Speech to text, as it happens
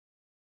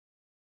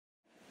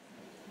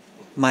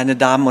Meine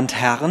Damen und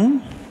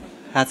Herren,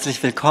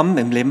 herzlich willkommen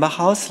im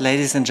Lenbachhaus.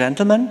 Ladies and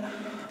gentlemen,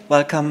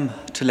 welcome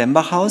to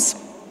Lenbachhaus.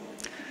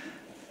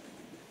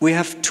 We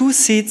have 2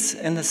 seats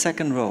in the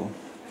second row.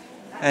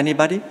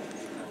 Anybody?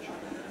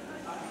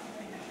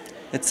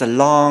 It's a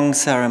long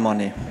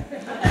ceremony.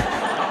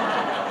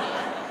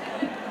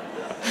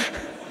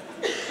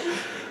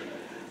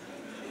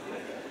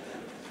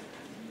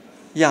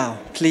 Yeah,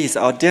 please,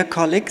 our dear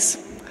colleagues,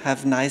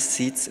 have nice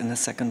seats in the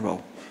second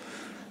row.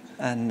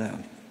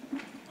 And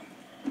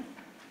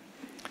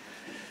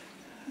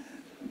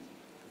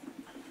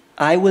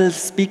I will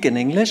speak in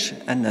English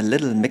and a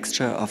little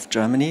mixture of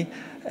Germany,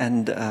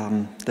 and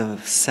the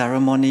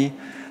ceremony,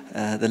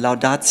 the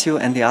Laudatio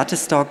and the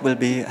artist talk will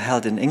be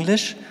held in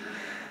English.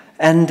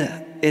 And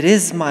it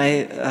is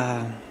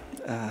a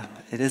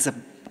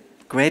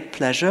great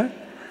pleasure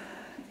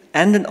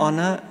and an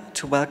honor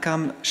to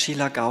welcome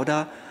Sheela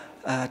Gowda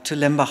to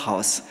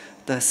Lenbachhaus,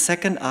 the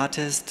second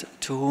artist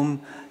to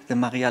whom the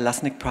Maria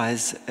Lassnig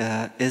Preis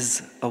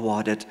is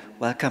awarded.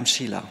 Welcome,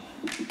 Sheela.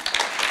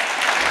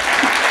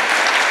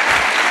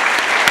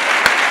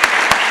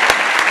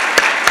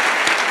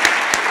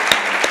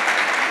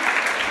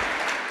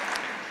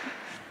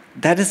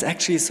 That is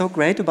actually so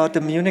great about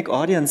the Munich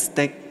audience.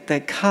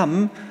 They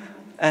come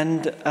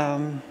and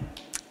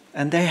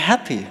they're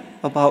happy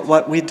about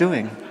what we're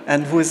doing.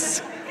 And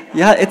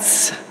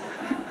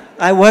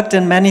I worked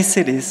in many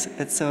cities.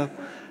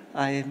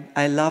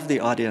 I love the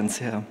audience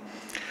here.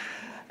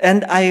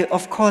 And I,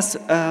 of course,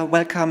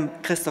 welcome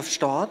Christoph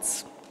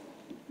Storz.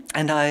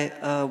 And I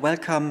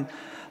welcome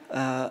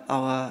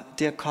our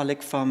dear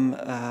colleague from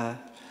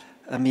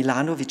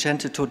Milano,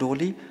 Vicente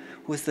Todoli,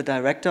 who is the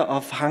director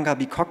of Hangar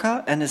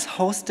Bicocca and is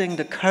hosting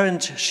the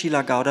current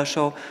Sheela Gowda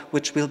show,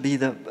 which will be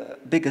the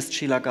biggest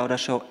Sheela Gowda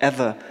show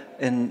ever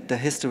in the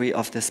history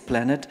of this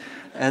planet,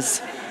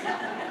 as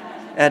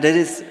it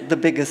is the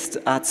biggest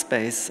art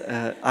space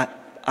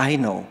I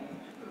know.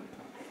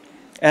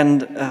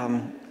 And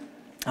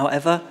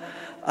however,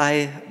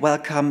 I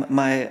welcome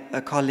my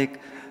colleague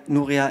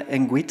Nuria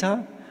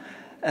Enguita,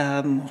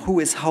 who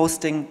is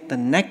hosting the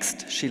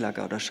next Sheela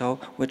Gowda show,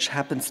 which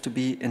happens to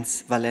be in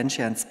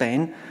Valencia in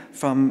Spain,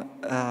 from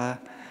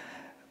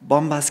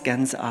Bombas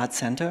Gens Art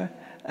Center.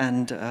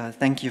 And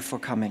thank you for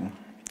coming.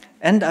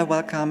 And I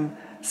welcome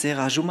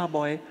Sarah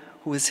Jumaboy,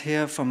 who is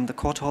here from the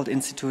Courtauld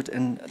Institute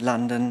in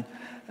London,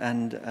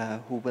 and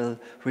who will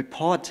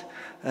report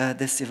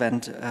this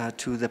event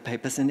to the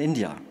papers in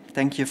India.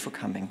 Thank you for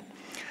coming.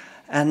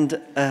 And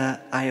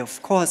I,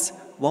 of course,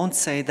 won't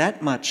say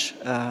that much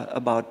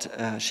about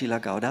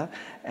Sheela Gowda,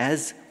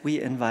 as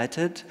we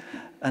invited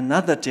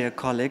another dear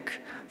colleague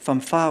from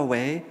far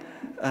away,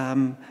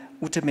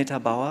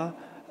 Ute Bauer,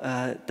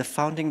 the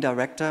founding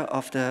director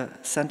of the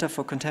Center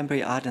for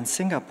Contemporary Art in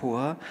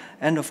Singapore,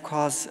 and of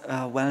course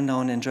well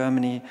known in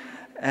Germany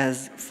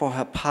as for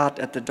her part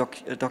at the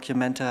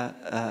Documenta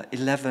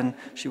 11.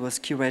 She was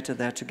curator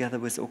there together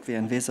with Okvi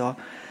and Wesor.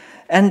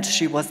 And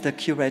she was the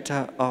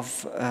curator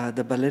of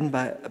the Berlin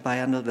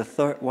Biennale, the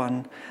third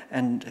one,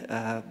 and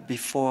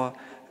before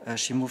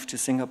she moved to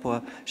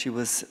Singapore, she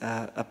was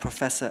a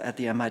professor at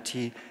the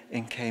MIT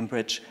in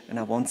Cambridge, and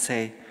I won't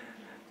say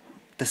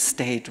the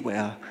state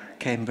where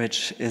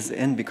Cambridge is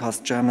in, because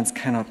Germans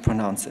cannot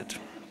pronounce it.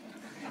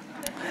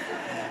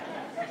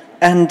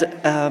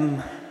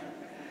 And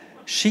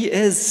she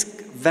is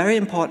very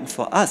important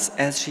for us,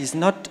 as she's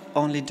not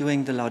only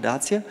doing the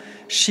Laudatio,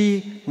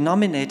 she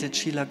nominated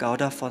Sheela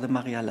Gowda for the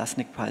Maria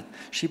Lassnig Prize.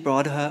 She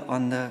brought her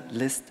on the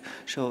list,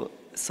 so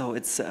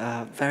it's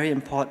very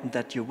important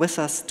that you're with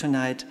us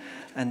tonight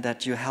and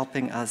that you're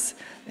helping us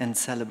in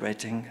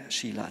celebrating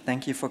Sheela.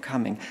 Thank you for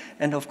coming.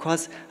 And of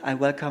course, I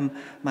welcome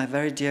my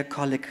very dear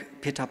colleague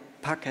Peter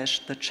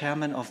Pakesh, the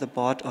chairman of the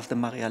board of the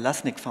Maria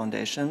Lassnig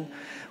Foundation,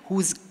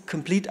 whose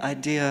complete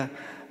ideas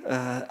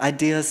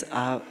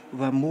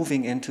were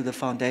moving into the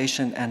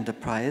foundation and the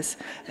prize.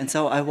 And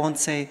so I won't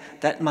say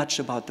that much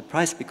about the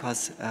prize,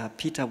 because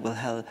Peter will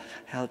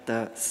held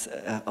the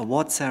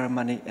award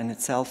ceremony in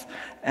itself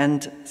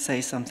and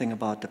say something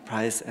about the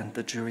prize and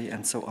the jury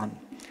and so on.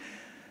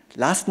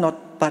 Last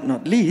but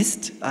not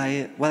least,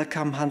 I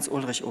welcome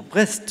Hans-Ulrich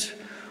Obrist,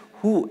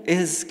 who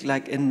is,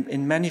 like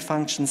in many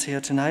functions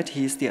here tonight,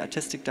 he is the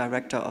artistic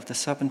director of the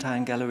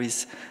Serpentine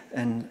Galleries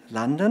in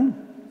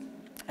London.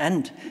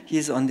 And he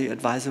is on the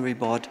advisory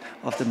board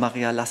of the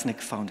Maria Lassnig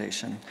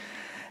Foundation.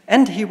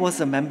 And he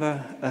was a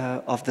member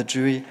of the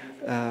jury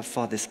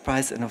for this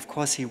prize, and of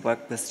course he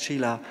worked with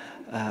Sheela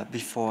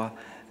before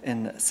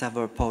in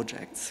several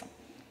projects.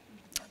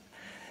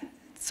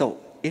 So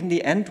in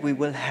the end we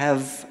will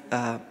have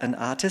an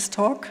artist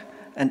talk,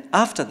 and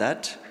after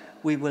that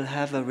we will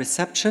have a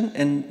reception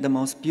in the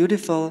most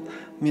beautiful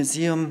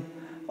museum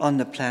on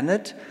the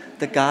planet,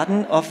 the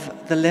garden of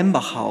the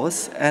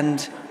Lenbachhaus.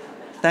 And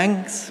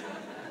thanks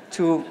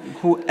to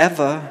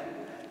whoever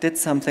did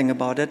something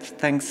about it.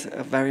 Thanks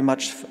very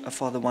much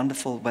for the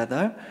wonderful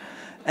weather.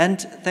 And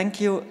thank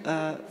you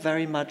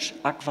very much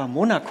Aqua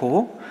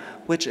Monaco,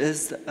 which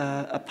is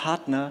a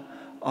partner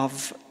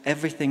of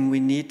everything we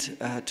need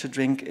to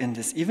drink in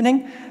this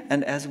evening.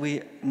 And as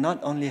we not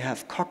only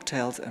have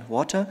cocktails and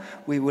water,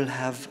 we will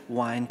have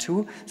wine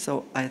too.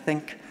 So I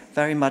thank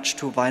very much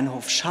to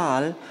Weinhof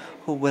Schal,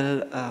 who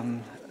will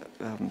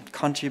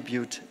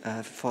contribute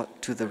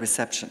to the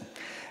reception.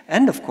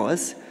 And of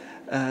course,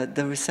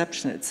 the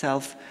reception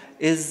itself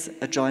is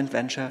a joint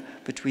venture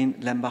between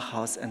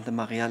Lenbachhaus and the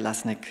Maria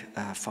Lassnig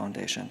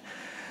Foundation.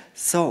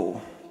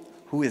 So,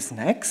 who is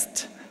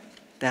next?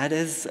 That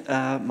is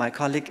my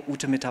colleague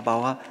Ute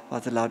Bauer for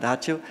the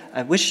Laudatio.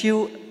 I wish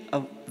you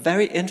a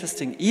very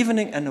interesting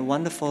evening and a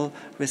wonderful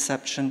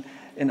reception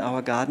in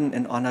our garden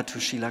in honor to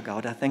Sheela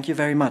Gowda. Thank you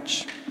very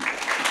much.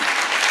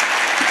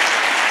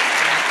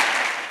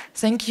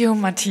 Thank you,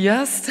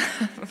 Matthias,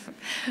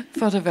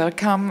 for the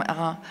welcome.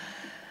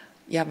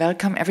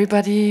 Welcome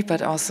everybody,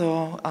 but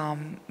also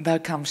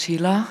welcome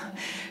Sheela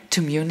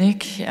to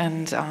Munich,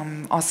 and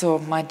also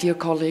my dear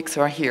colleagues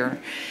who are here.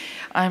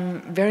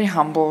 I'm very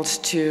humbled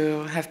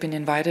to have been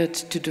invited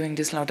to doing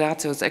this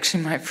Laudatio. It's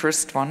actually my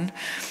first one,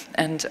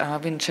 and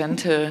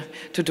Vincente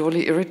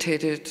Tudoli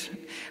irritated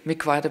me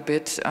quite a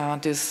bit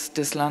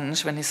this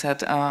lunch when he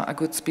said a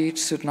good speech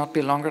should not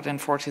be longer than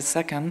 40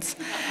 seconds.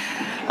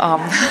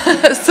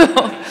 So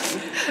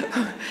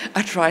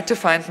I tried to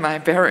find my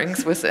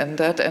bearings within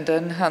that, and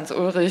then Hans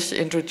Ulrich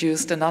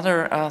introduced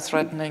another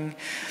threatening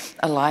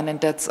line, and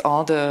that's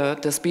all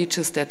the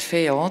speeches that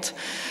failed.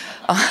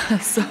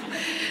 So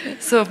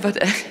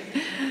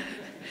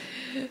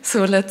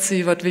let's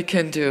see what we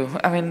can do.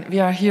 I mean, we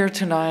are here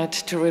tonight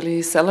to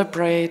really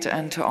celebrate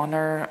and to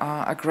honor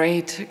a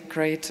great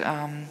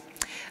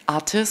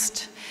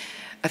artist,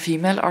 a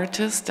female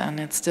artist, and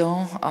it's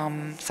still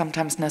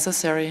sometimes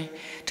necessary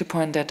to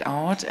point that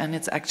out, and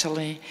it's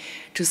actually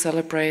to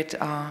celebrate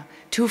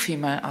two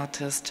female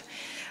artists.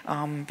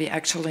 We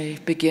actually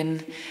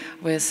begin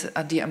with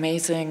the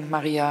amazing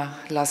Maria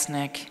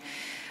Lassnig.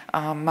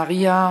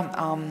 Maria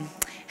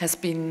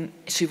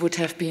she would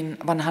have been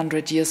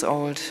 100 years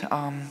old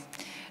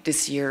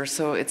this year,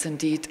 so it's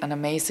indeed an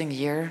amazing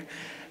year.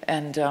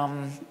 And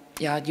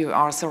you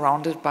are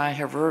surrounded by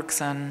her works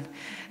and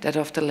that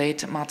of the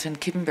late Martin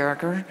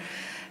Kippenberger.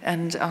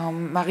 And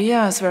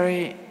Maria is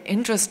very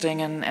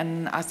interesting,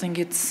 and I think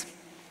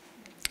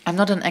I'm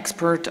not an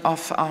expert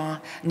of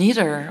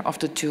neither of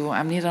the two.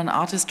 I'm neither an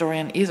art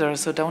historian either,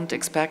 so don't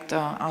expect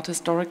art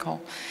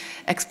historical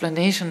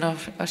explanation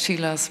of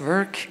Sheela's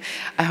work.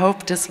 I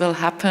hope this will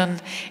happen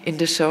in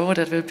the show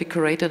that will be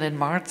curated in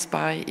March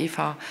by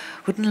Eva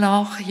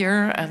Huttenlauch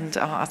here, and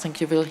I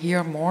think you will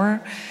hear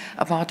more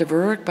about the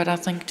work, but I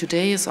think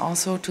today is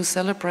also to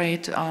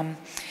celebrate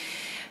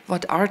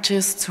what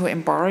artists who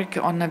embark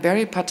on a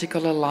very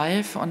particular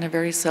life, on a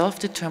very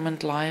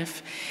self-determined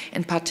life,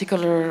 in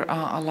particular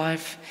a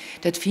life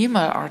that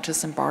female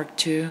artists embark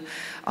to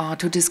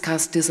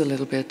discuss this a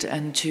little bit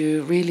and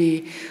to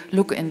really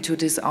look into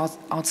these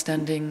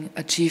outstanding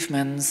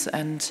achievements.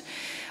 And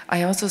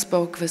I also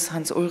spoke with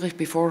Hans Ulrich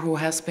before, who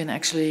has been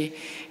actually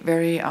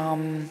very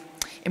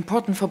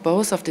important for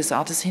both of these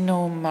artists. He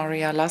knew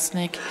Maria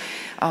Lassnig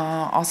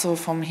also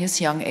from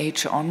his young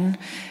age on,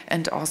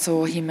 and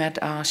also he met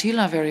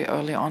Sheela very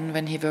early on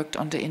when he worked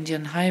on the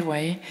Indian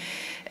Highway.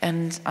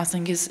 And I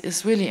think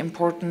it's really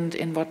important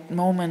in what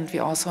moment we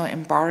also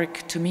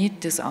embark to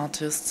meet these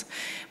artists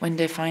when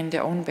they find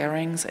their own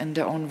bearings and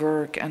their own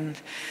work. And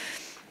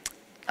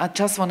I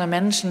just want to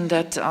mention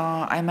that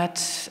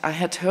I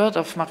had heard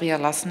of Maria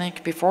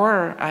Lassnig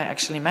before I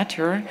actually met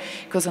her,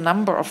 because a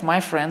number of my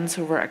friends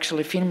who were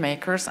actually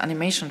filmmakers,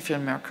 animation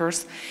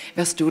filmmakers,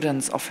 were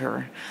students of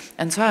her.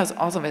 And so I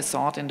always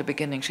thought in the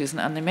beginning she's an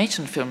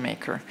animation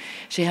filmmaker.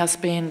 She has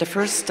been the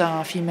first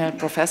female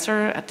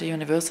professor at the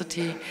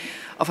University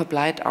of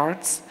Applied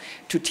Arts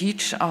to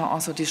teach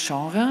also this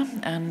genre.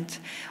 And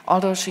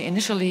although she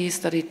initially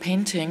studied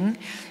painting,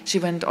 she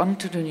went on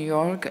to New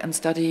York and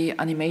studied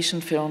animation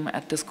film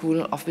at the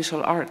School of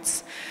Visual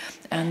Arts.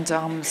 And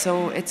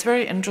so it's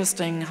very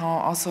interesting how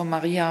also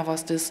Maria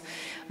was this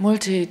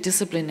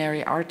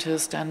multidisciplinary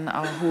artist and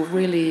who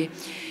really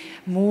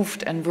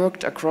moved and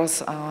worked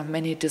across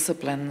many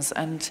disciplines.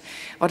 And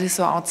what is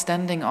so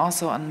outstanding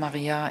also on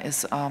Maria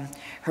is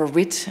her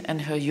wit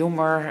and her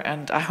humor,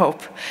 and I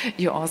hope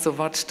you also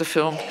watched the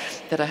film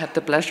that I had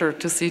the pleasure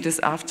to see this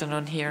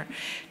afternoon here,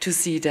 to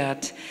see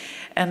that.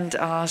 And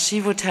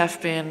she would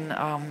have been,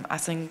 I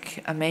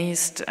think,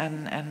 amazed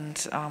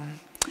and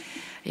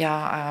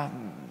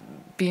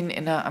been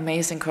in an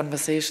amazing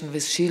conversation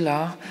with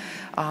Sheela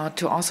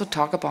to also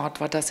talk about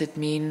what does it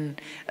mean,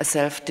 a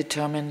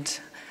self-determined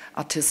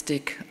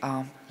artistic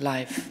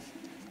life.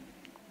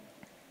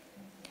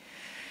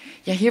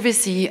 Yeah, here we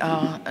see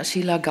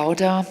Sheela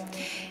Gowda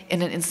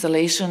in an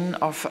installation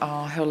of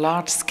her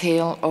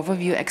large-scale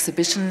overview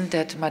exhibition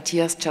that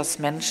Matthias just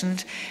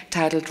mentioned,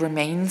 titled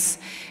Remains,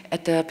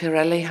 at the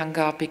Pirelli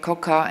hangar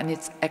Bicocca, and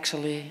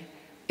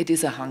it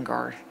is a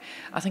hangar.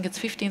 I think it's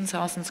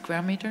 15,000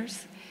 square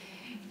meters.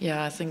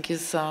 Yeah, I think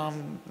it's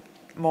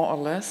more or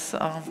less,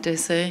 they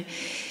say.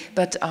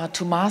 But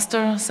to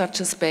master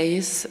such a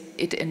space,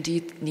 it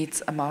indeed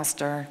needs a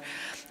master.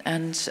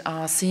 And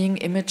seeing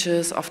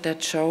images of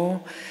that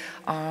show,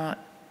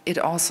 it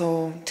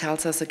also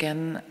tells us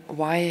again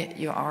why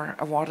you are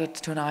awarded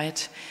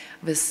tonight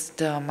with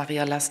the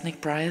Maria Lassnig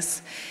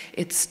Preis.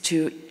 It's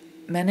to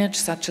manage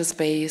such a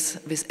space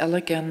with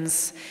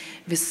elegance,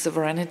 with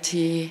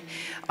sovereignty,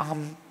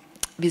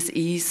 with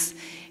ease,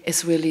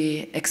 is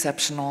really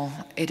exceptional.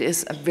 It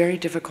is a very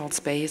difficult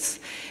space,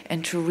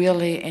 and to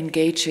really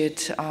engage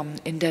it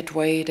in that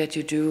way that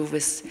you do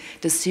with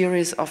the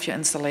series of your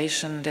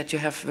installation that you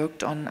have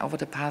worked on over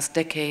the past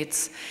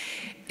decades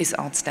is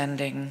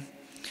outstanding.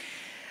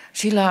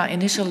 Sheela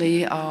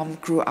initially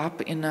grew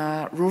up in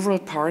a rural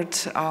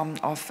part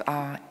of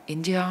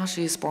India.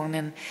 She is born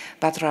in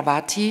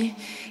Bhadravati,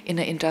 in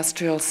an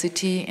industrial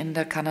city in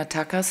the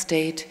Karnataka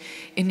state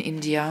in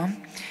India.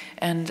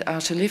 And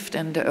she lived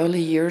in the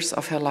early years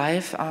of her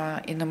life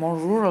in a more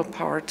rural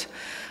part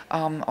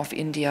of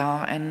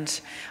India.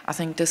 And I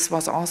think this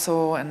was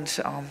also, and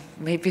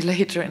maybe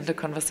later in the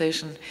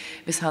conversation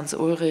with Hans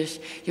Ulrich,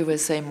 you will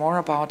say more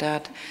about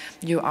that.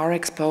 You are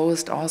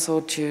exposed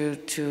also to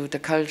the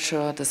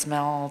culture, the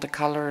smell, the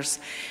colors,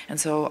 and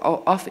so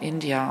of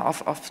India,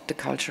 of the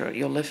culture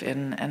you live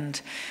in.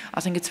 And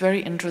I think it's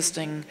very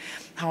interesting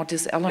how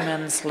these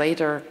elements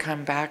later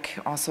come back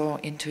also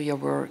into your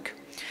work.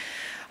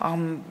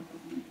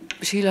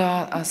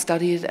 Sheela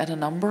studied at a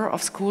number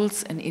of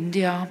schools in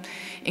India,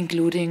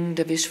 including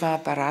the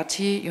Vishwa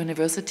Bharati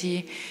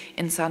University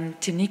in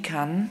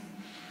Santinikan,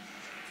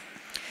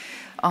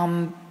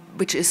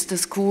 which is the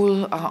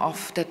school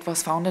that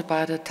was founded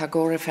by the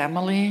Tagore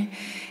family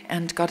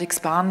and got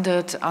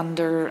expanded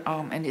under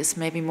and is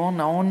maybe more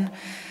known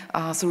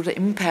through the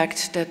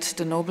impact that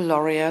the Nobel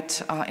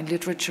laureate in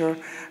literature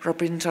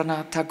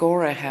Rabindranath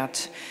Tagore had,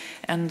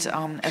 and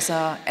as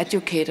an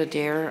educator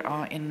there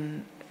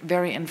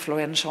very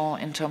influential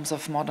in terms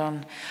of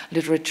modern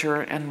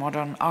literature and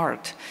modern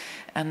art.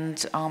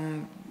 And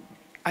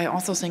I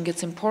also think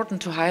it's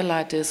important to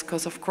highlight this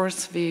because, of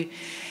course,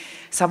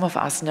 some of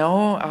us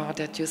know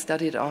that you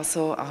studied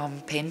also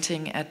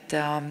painting at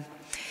the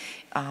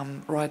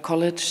Royal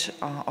College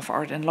of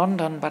Art in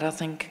London, but I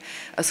think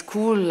a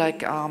school like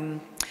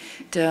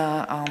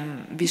the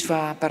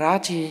Vishwa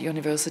Bharati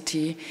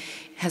University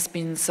has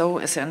been so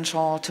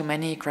essential to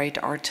many great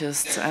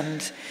artists.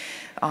 And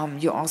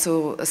you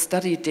also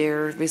studied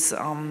there with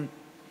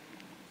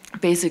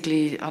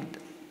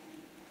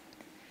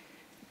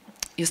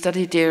you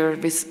studied there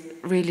with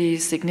really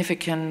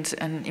significant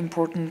and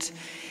important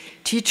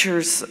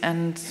teachers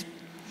and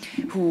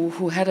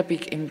who had a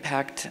big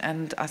impact.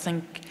 And I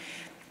think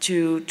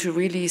to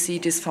really see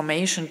this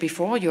formation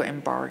before you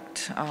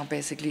embarked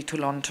basically to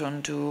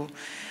London to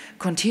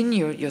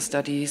continue your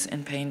studies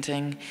in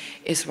painting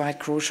is quite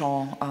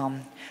crucial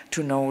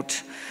to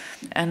note.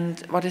 And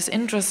what is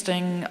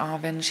interesting,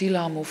 when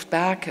Sheela moved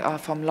back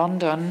from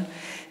London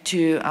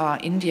to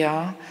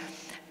India,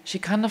 she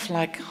kind of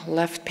like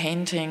left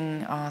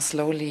painting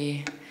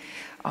slowly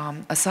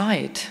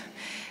aside.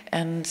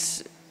 And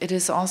it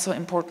is also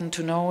important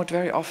to note,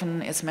 very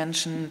often it's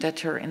mentioned that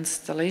her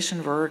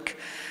installation work,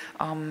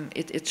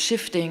 it's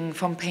shifting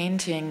from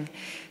painting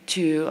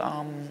to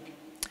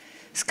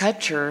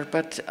sculpture,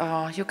 but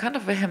you kind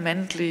of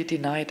vehemently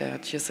deny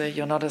that. You say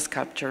you're not a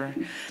sculptor.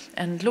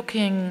 And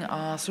looking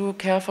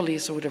carefully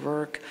through the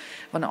work,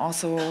 one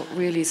also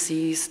really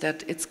sees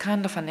that it's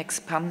kind of an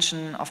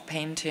expansion of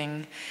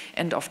painting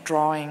and of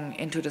drawing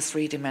into the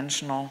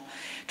three-dimensional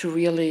to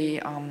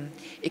really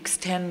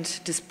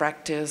extend this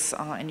practice.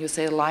 And you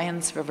say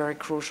lines were very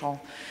crucial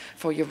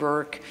for your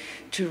work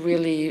to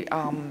really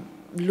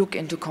look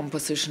into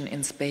composition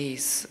in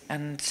space.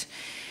 And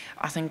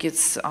I think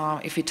it's,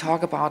 if we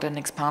talk about an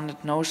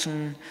expanded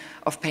notion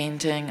of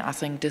painting, I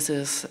think this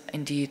is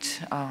indeed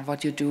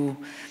what you do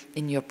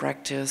in your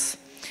practice.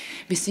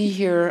 We see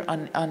here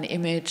an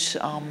image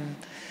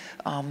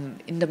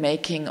in the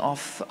making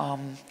of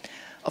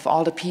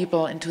all the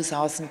people in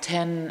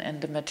 2010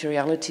 and the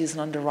materialities.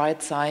 And on the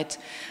right side,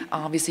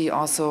 we see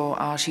also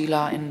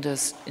Sheela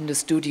in the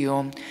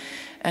studio.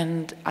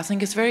 And I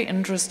think it's very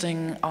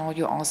interesting how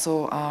you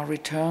also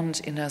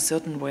returned in a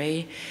certain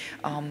way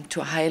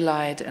to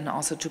highlight and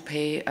also to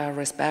pay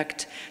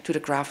respect to the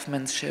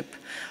craftsmanship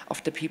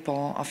of the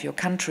people of your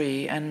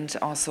country, and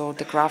also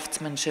the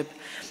craftsmanship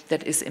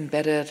that is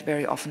embedded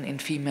very often in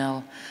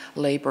female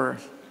labor.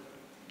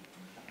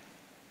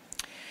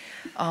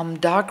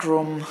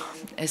 Darkroom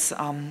is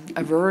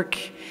a work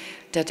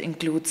that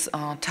includes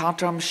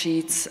tartan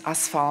sheets,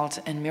 asphalt,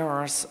 and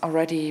mirrors.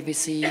 Already we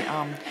see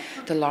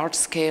the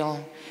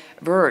large-scale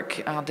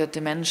work, the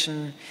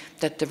dimension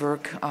that the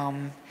work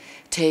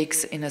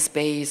takes in a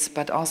space,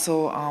 but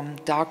also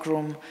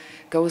darkroom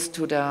goes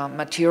to the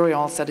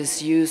materials that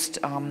is used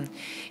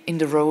in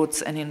the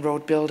roads and in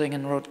road building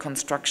and road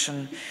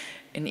construction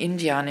in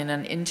India. And in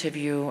an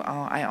interview,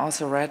 I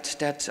also read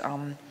that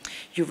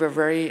you were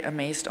very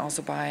amazed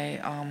also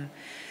by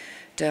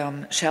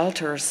the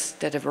shelters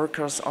that the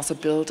workers also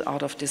build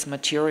out of these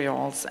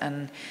materials,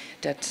 and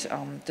that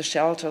the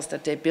shelters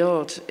that they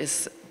build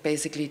is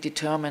basically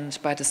determined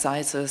by the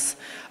sizes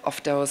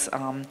of those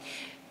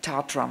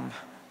tartan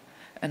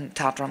and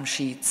tardrum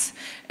sheets,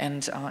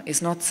 and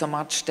it's not so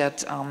much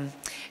that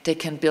they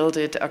can build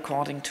it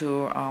according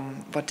to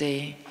what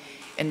they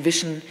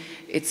envision.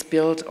 It's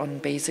built on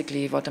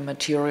basically what the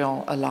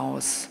material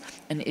allows,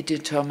 and it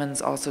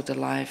determines also the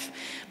life.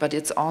 But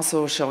it's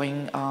also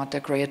showing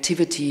the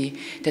creativity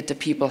that the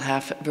people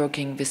have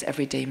working with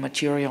everyday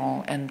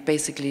material and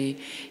basically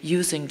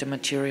using the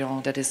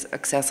material that is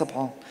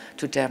accessible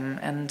to them.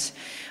 And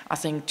I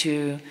think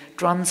to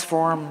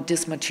transform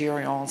these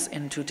materials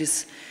into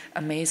this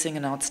amazing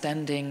and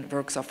outstanding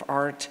works of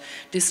art,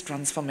 this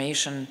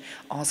transformation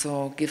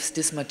also gives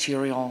this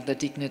material the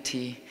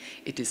dignity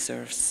it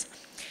deserves.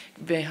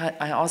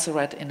 I also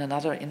read in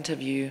another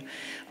interview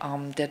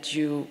that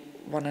you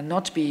want to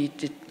not be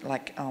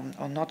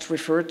or not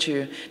refer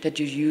to that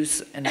you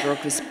use and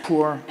work with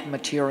poor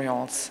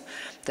materials,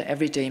 the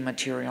everyday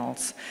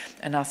materials.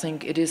 And I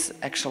think it is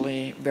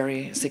actually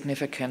very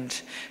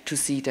significant to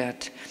see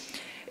that.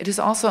 It is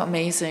also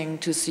amazing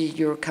to see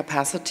your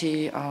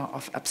capacity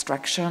of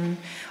abstraction.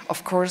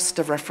 Of course,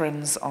 the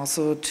reference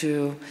also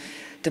to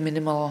the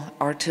minimal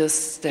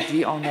artists that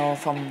we all know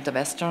from the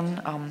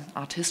Western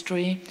art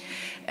history,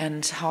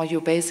 and how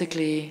you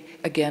basically,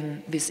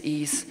 again, with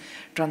ease,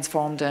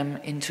 transform them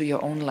into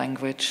your own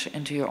language,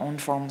 into your own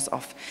forms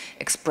of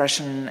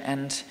expression,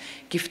 and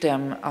give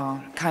them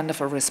kind of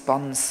a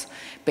response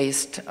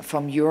based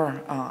from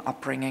your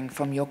upbringing,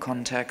 from your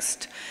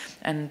context.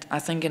 And I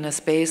think in a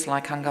space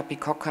like Hangar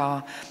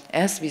Bikoka,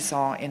 as we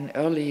saw in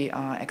early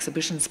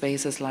exhibition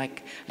spaces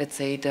like, let's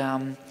say,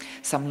 the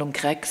Sammlung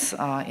Krex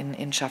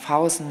in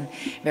Schaffhausen,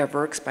 where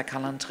works by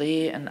Karl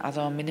André and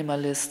other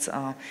minimalists,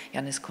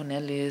 Janis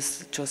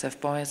Cornelis, Joseph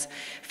Beuys,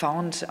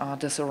 found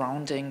the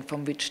surrounding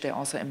from which they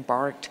also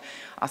embarked.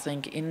 I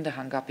think in the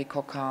Hangar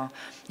Bikoka,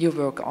 your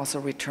work also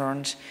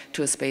returned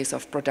to a space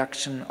of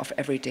production of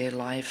everyday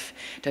life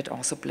that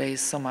also plays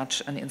so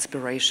much an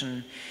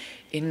inspiration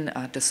in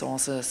the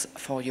sources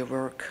for your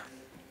work.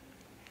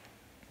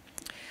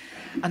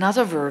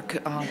 Another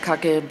work,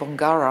 Kage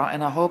Bongara,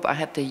 and I hope I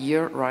had the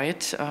year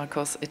right,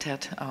 because it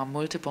had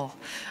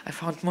I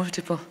found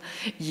multiple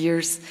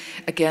years,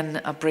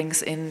 again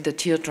brings in the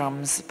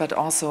teardrums, but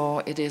also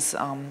it is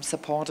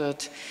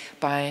supported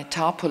by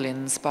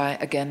tarpaulins, by,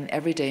 again,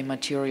 everyday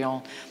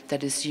material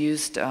that is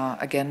used,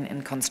 again,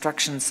 in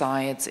construction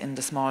sites, in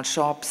the small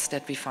shops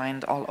that we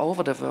find all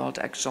over the world,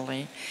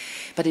 actually.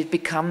 But it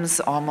becomes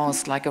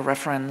almost like a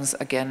reference,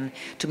 again,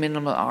 to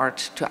minimal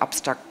art, to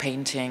abstract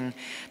painting,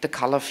 the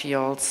color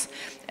fields.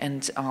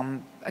 And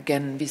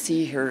again, we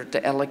see here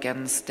the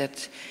elegance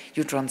that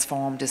you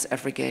transform this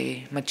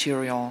everyday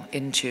material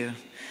into.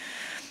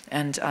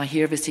 And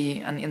here we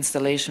see an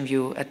installation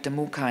view at the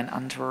Muka in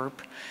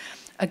Antwerp.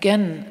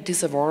 Again,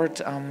 this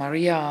award,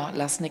 Maria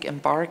Lassnig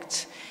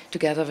embarked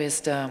together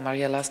with the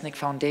Maria Lassnig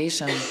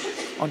Foundation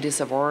on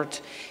this award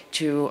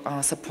to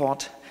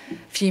support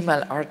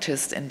female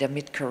artists in their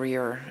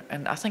mid-career.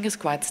 And I think it's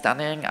quite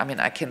stunning. I mean,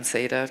 I can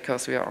say that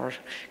because we are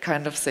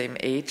kind of same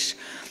age,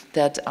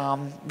 that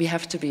we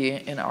have to be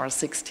in our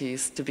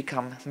 60s to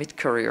become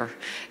mid-career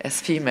as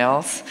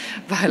females,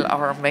 while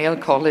our male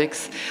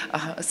colleagues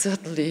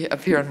certainly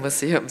appear in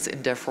museums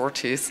in their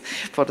 40s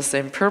for the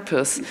same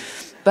purpose.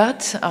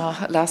 But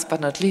last but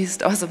not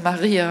least, also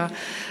Maria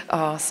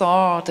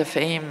saw the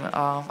fame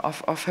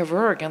of her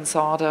work and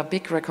saw the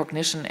big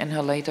recognition in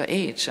her later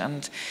age.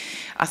 And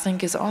I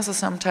think it's also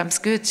sometimes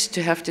good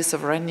to have this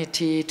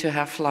serenity, to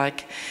have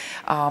like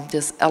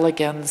this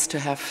elegance, to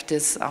have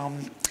this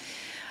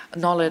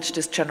knowledge,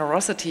 this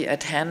generosity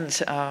at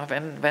hand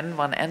when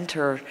one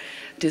enters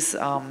this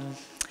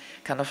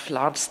kind of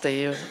large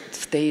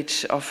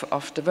stage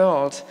of the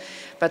world.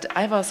 But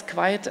I was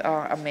quite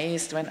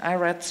amazed when I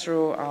read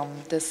through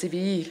the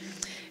CV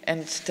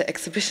and the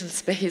exhibition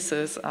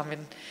spaces. I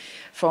mean,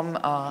 from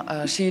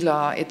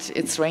Sheela,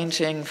 it's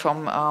ranging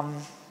from,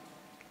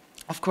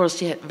 of course,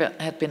 she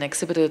had been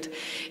exhibited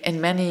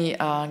in many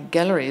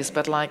galleries,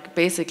 but like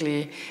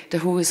basically the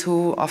who is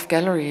who of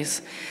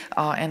galleries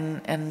I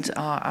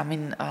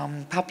mean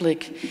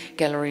public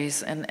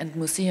galleries and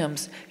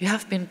museums. You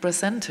have been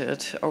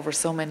presented over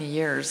so many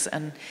years,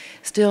 and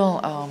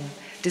still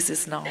this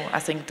is now, I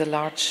think, the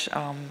large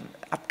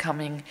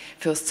upcoming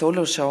first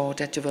solo show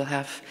that you will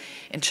have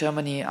in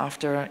Germany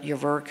after your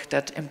work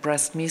that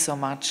impressed me so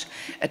much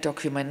at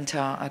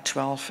Documenta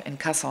 12 in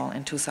Kassel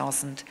in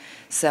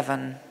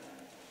 2007.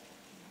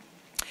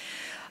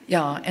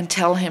 Yeah, and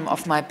Tell Him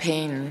of My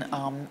Pain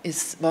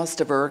was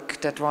the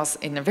work that was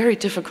in a very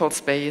difficult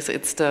space.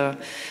 It's the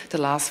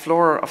last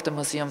floor of the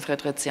Museum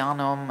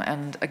Friderizianum,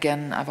 and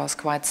again, I was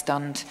quite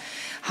stunned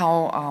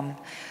how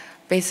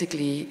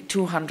basically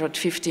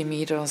 250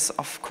 meters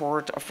of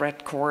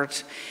red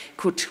cord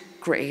could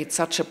create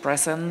such a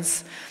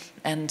presence,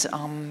 and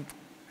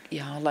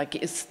yeah, like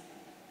it's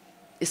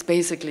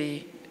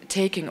basically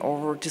taking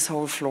over this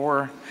whole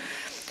floor.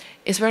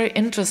 It's very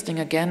interesting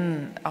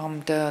again,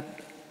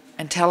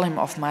 and Tell Him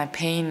of My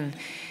Pain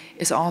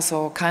is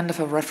also kind of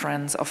a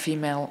reference of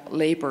female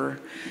labor.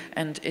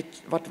 And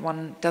what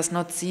one does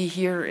not see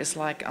here is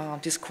like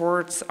these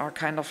cords are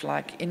kind of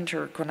like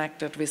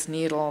interconnected with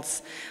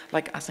needles,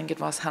 like I think it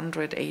was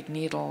 108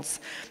 needles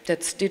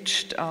that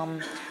stitched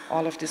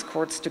all of these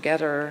cords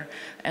together,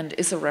 and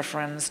is a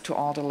reference to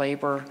all the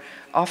labor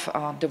of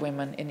the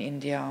women in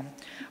India.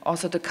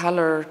 Also the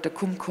color, the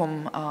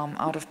kumkum,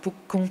 out of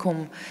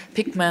kumkum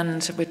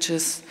pigment, which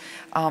is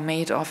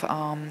made of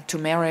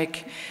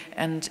turmeric,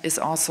 and is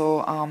also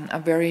a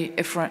very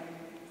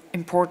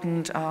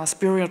important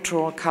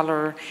spiritual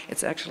color.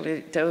 It's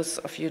actually, those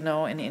of you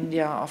know in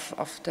India,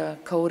 of the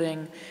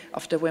coding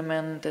of the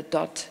women, the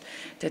dot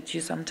that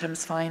you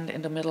sometimes find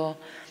in the middle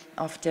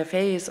of their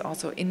face,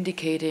 also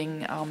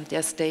indicating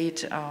their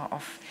state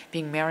of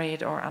being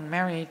married or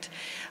unmarried,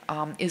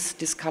 is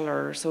this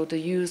color. So the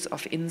use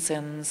of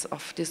incense,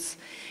 of this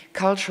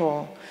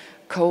cultural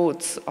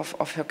codes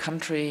of her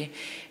country,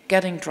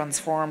 getting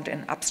transformed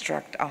in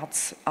abstract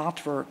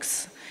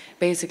artworks,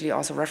 basically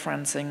also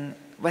referencing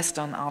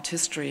Western art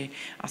history.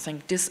 I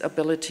think this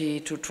ability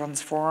to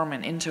transform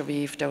and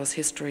interweave those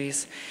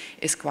histories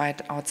is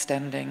quite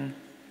outstanding.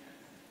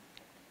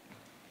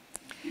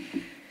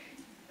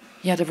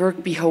 Yeah, the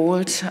work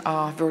Behold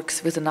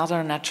works with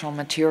another natural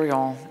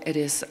material. It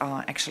is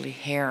actually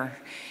hair,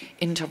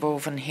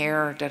 interwoven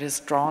hair that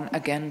is drawn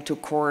again to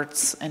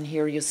cords. And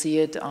here you see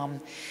it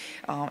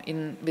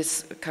in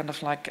this kind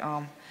of like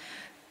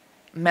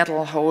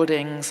metal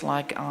holdings,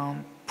 like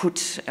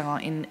put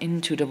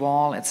into the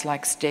wall. It's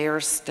like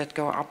stairs that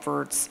go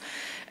upwards.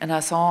 And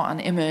I saw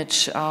an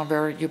image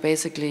where you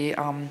basically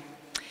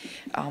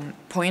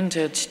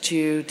pointed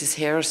to these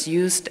hairs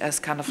used as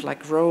kind of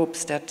like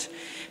ropes that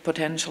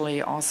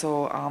potentially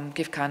also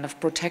give kind of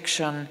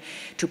protection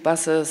to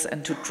buses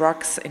and to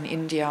trucks in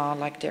India,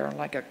 like they're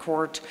like a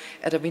cord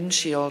at a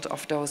windshield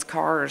of those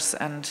cars,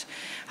 and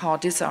how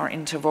these are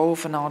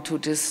interwoven now to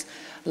this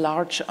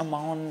large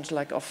amount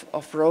like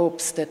of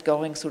ropes that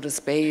going through the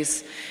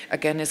space,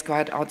 again, is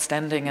quite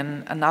outstanding.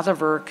 And another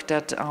work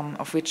that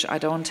of which I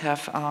don't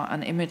have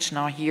an image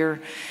now here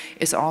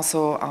is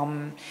also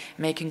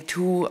making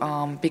two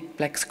big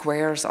black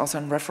squares, also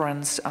in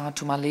reference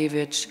to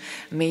Malevich,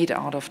 made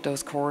out of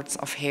those cords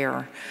of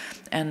hair.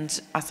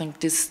 And I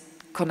think this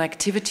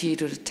connectivity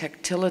to the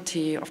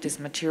tactility of these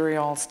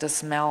materials, the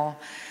smell,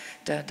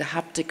 the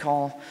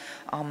haptical,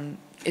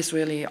 is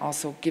really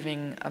also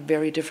giving a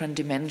very different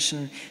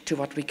dimension to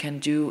what we can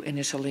do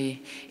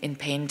initially in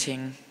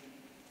painting.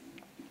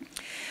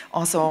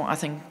 Also, I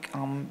think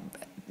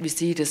we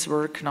see this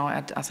work now,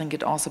 I think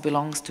it also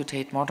belongs to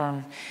Tate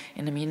Modern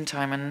in the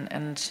meantime.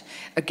 And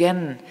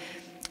again,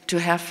 to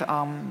have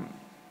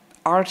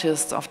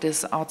artists of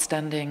this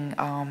outstanding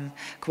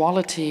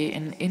quality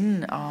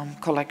in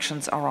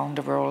collections around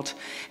the world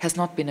has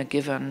not been a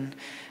given.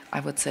 I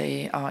would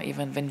say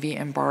even when we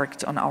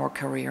embarked on our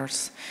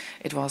careers,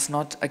 it was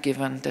not a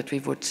given that we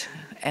would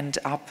end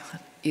up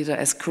either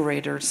as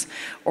curators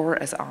or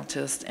as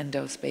artists in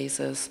those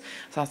spaces.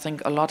 So I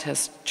think a lot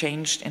has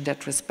changed in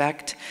that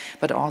respect,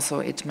 but also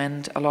it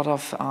meant a lot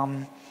of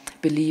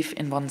belief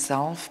in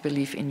oneself,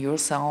 belief in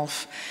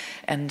yourself,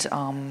 and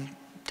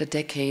the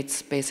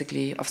decades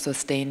basically of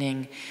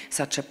sustaining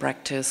such a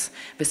practice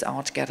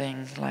without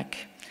getting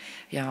like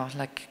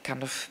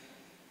kind of,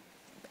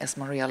 as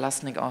Maria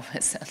Lassnig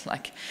always said,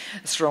 like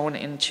thrown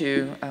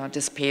into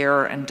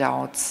despair and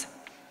doubts.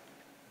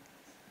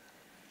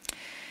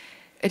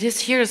 It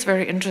is here is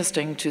very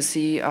interesting to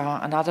see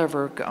another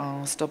work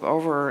stop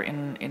over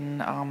in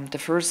the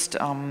first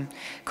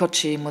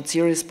Kochi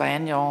Mutsiris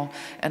biennial,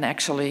 and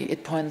actually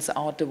it points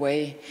out the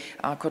way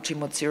Kochi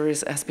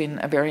Mutsiris has been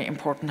a very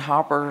important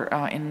harbor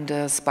in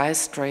the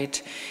spice trade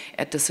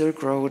at the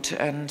Silk Road,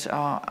 and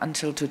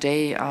until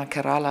today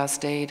Kerala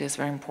state is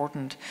very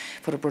important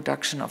for the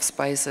production of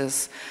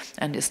spices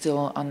and is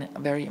still a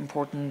very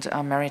important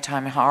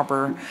maritime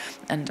harbor.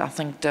 And I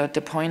think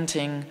the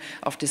pointing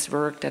of this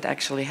work that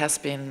actually has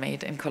been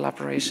made in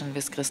collaboration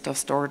with Christoph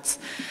Storz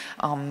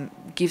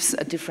gives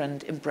a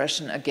different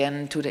impression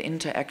again to the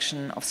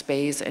interaction of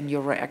space and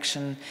your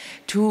reaction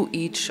to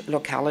each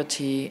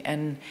locality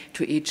and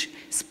to each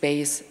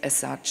space as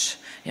such.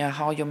 Yeah,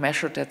 how you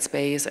measure that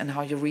space and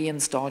how you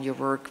reinstall your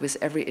work with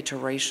every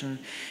iteration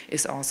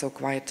is also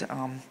quite,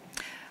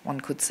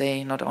 one could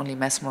say, not only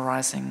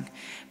mesmerizing,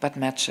 but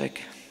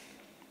magic.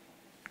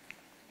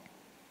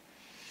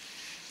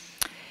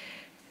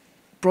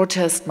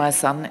 Protest My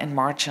Son in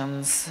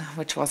Martians,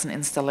 which was an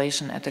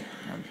installation at the,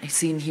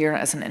 seen here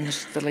as an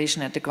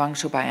installation at the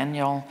Guangzhou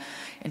Biennial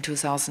in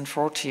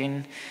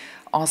 2014,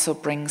 also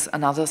brings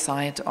another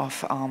side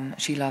of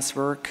Sheela's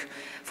work,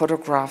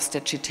 photographs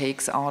that she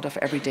takes out of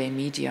everyday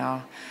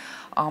media.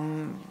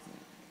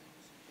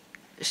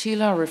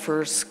 Sheela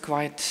refers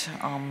quite,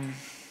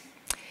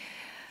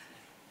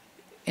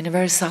 in a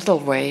very subtle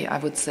way, I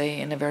would say,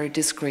 in a very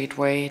discreet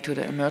way, to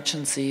the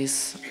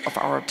emergencies of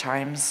our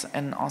times,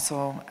 and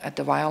also at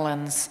the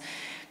violence,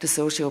 the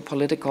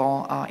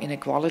socio-political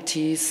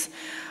inequalities,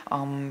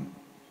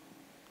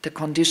 the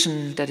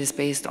condition that is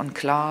based on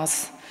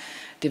class,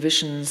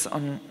 divisions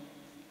on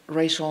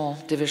racial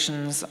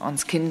divisions, on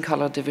skin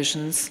color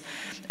divisions,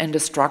 and the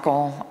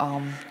struggle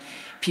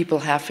people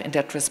have in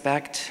that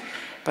respect.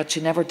 But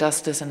she never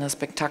does this in a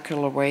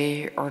spectacular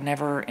way or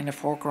never in a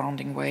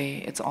foregrounding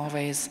way. It's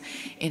always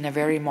in a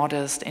very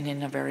modest and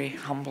in a very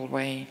humble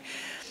way.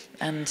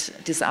 And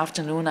this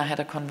afternoon I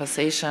had a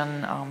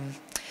conversation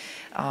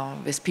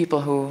with people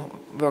who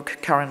work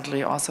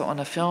currently also on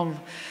a film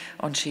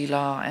on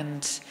Sheela,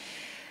 and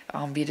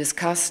we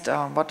discussed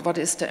what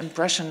is the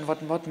impression,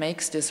 what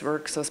makes this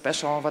work so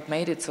special, what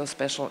made it so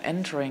special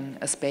entering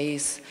a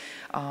space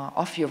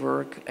of your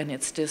work, and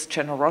it's this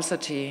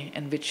generosity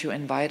in which you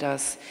invite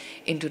us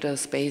into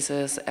those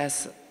spaces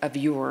as a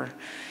viewer.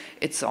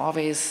 It's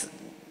always,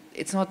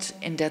 it's not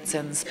in that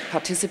sense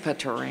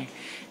participatory.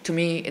 To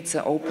me, it's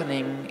an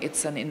opening,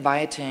 it's an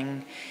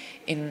inviting,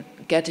 in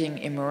getting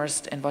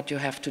immersed in what you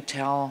have to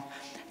tell.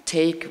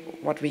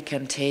 Take what we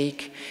can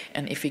take,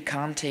 and if we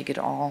can't take it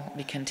all,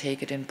 we can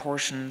take it in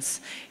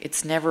portions.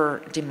 It's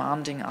never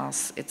demanding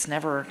us, it's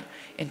never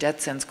in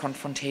that sense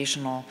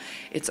confrontational.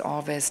 It's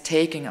always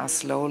taking us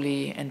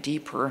slowly and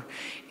deeper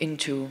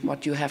into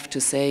what you have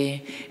to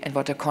say and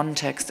what the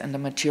context and the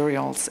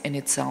materials in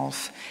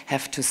itself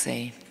have to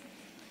say.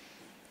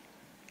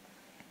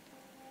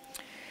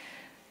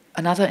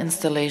 Another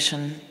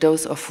installation,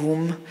 Those of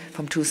Whom,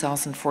 from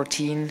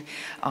 2014,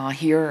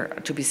 here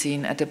to be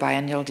seen at the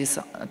biennial, the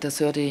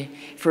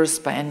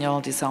 31st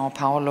Biennial de Sao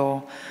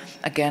Paulo,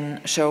 again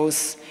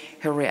shows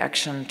her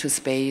reaction to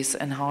space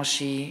and how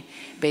she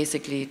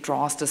basically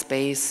draws the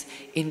space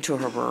into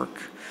her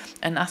work.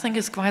 And I think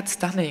it's quite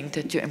stunning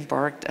that you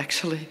embarked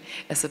actually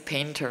as a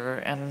painter,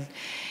 and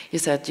you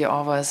said you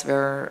always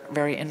were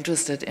very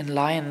interested in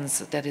lines,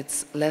 that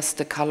it's less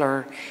the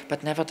color,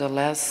 but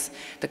nevertheless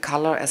the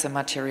color as a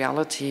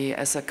materiality,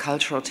 as a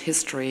cultural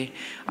history,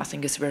 I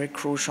think is very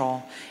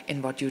crucial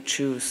in what you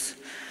choose.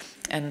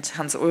 And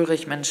Hans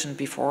Ulrich mentioned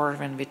before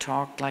when we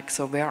talked, like,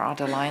 so where are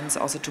the lines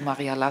also to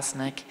Maria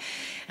Lassnig?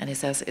 And he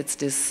says it's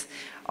this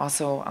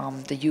also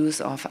the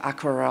use of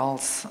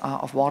aquarelles,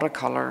 of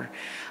watercolor,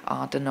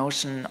 the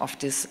notion of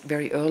this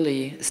very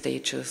early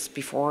stages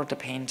before the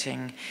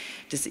painting,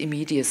 this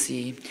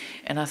immediacy.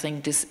 And I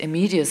think this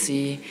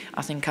immediacy,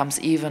 I think, comes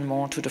even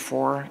more to the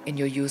fore in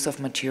your use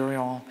of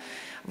material.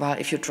 While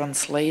if you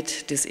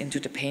translate this into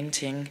the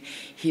painting,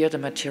 here the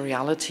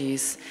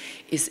materialities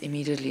is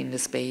immediately in the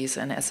space,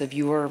 and as a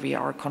viewer we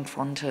are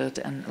confronted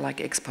and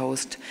like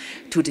exposed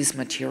to these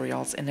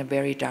materials in a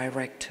very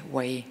direct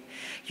way.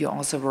 You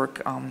also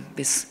work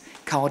with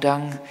cow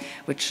dung,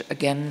 which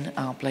again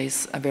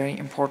plays a very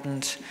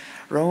important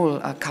role.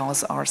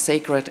 Cows are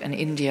sacred in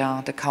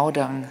India. The cow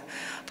dung,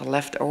 the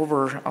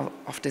leftover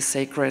of the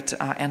sacred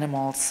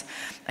animals,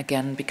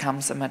 again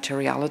becomes a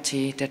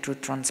materiality that you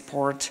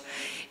transport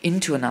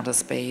into another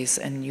space.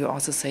 And you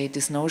also say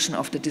this notion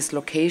of the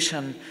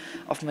dislocation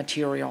of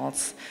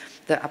materials,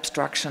 the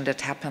abstraction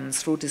that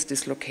happens through this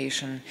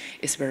dislocation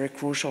is very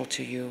crucial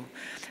to you.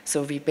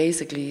 So we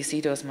basically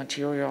see those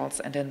materials,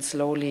 and then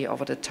slowly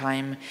over the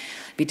time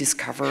we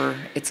discover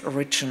its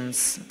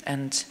origins,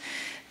 and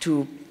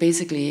to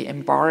basically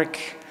embark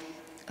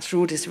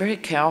through this very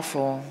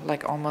careful,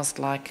 like almost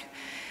like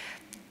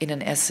in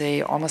an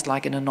essay, almost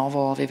like in a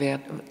novel, we were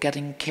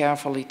getting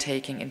carefully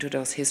taking into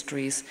those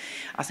histories,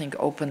 I think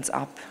opens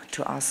up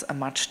to us a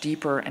much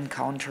deeper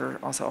encounter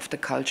also of the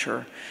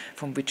culture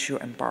from which you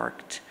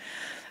embarked.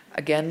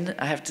 Again,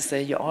 I have to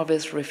say, you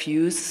always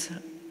refuse,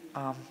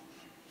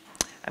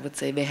 I would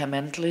say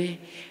vehemently,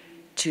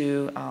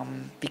 to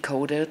be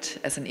coded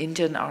as an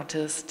Indian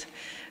artist,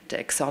 the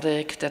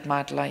exotic that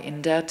might lie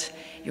in that.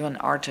 You're an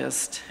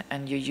artist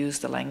and you use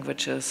the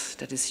languages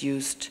that is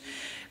used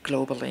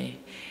globally.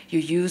 You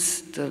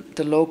use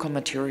the local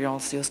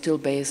materials. You're still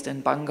based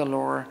in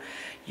Bangalore.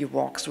 You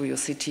walk through your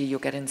city, you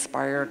get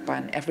inspired by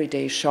an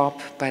everyday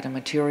shop, by the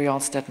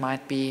materials that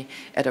might be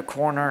at a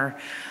corner,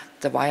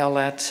 the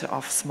violet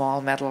of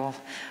small metal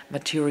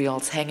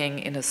materials hanging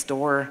in a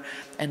store,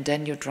 and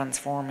then you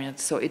transform it.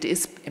 So it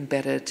is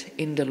embedded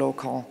in the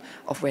local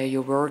of where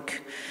you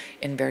work,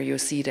 in where you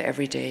see the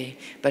everyday,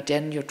 but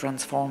then you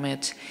transform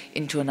it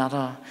into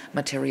another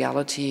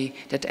materiality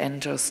that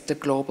enters the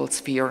global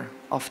sphere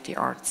of the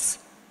arts.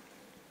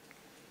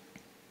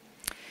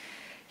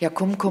 Yeah,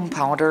 kumkum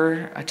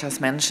powder, I just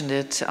mentioned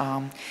it,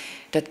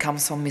 that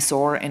comes from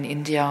Mysore in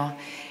India,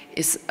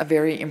 is a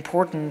very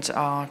important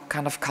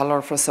kind of color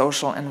for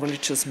social and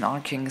religious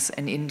markings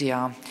in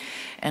India.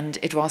 And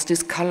it was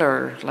this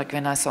color, like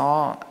when I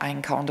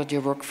encountered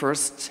your work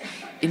first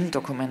in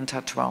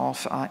Documenta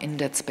 12, in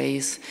that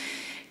space.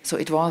 So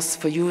it was,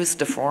 for you is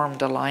the form,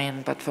 the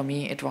line, but for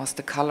me it was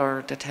the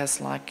color that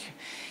has like,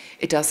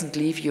 it doesn't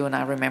leave you, and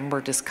I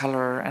remember this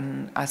color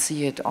and I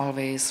see it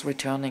always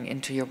returning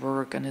into your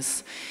work, and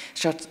it's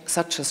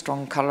such a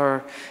strong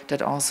color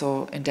that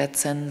also in that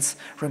sense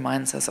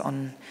reminds us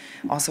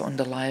also on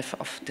the life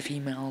of the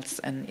females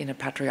and in a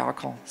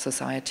patriarchal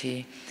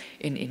society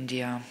in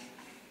India.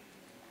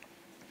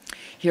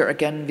 Here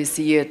again we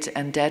see it,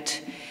 and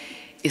that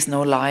is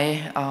no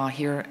lie,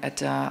 here at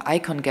the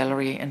Icon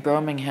Gallery in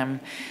Birmingham,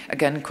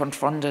 again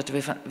confronted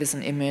with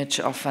an image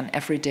of an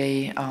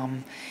everyday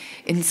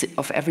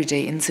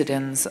everyday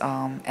incidents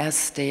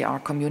as they are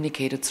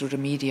communicated through the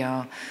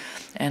media.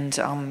 And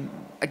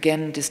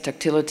again, this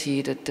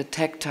tactility, the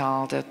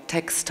tactile, the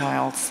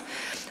textiles,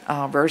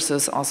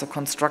 versus also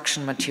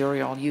construction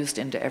material used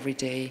in the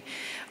everyday,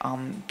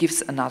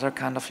 gives another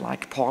kind of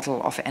like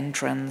portal of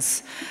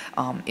entrance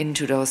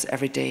into those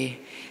everyday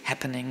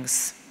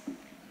happenings.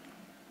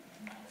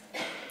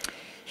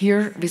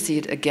 Here we see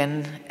it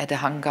again at the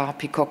hangar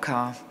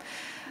Pikoka,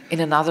 in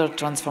another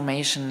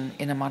transformation,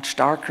 in a much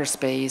darker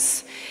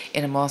space,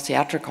 in a more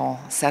theatrical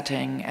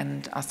setting.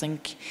 And I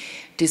think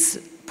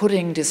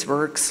putting these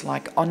works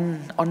like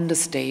on the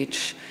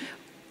stage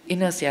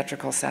in a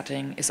theatrical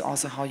setting is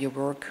also how you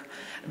work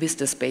with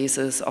the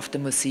spaces of the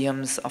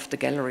museums, of the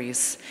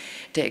galleries.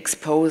 They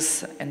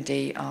expose and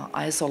they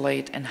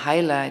isolate and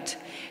highlight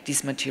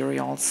these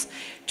materials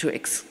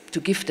to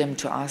give them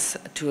to us,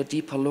 to a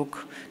deeper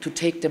look, to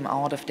take them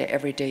out of their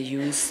everyday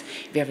use,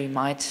 where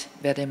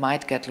they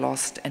might get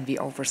lost and we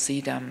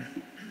oversee them.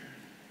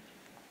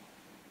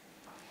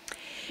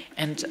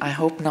 And I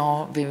hope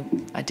now,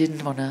 I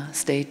didn't want to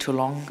stay too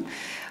long.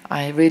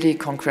 I really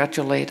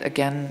congratulate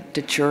again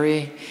the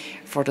jury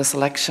for the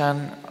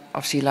selection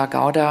of Sheela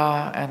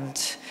Gowda,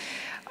 and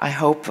I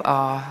hope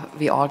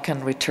we all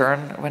can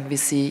return when we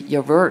see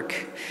your work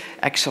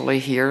actually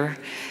here.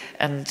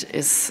 And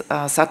it's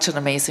such an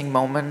amazing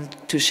moment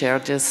to share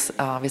this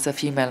with a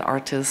female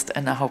artist,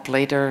 and I hope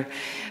later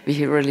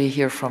we really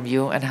hear from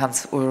you and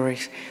Hans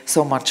Ulrich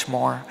so much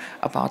more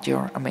about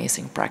your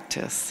amazing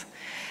practice.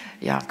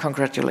 Yeah,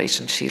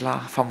 congratulations,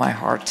 Sheela, from my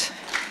heart.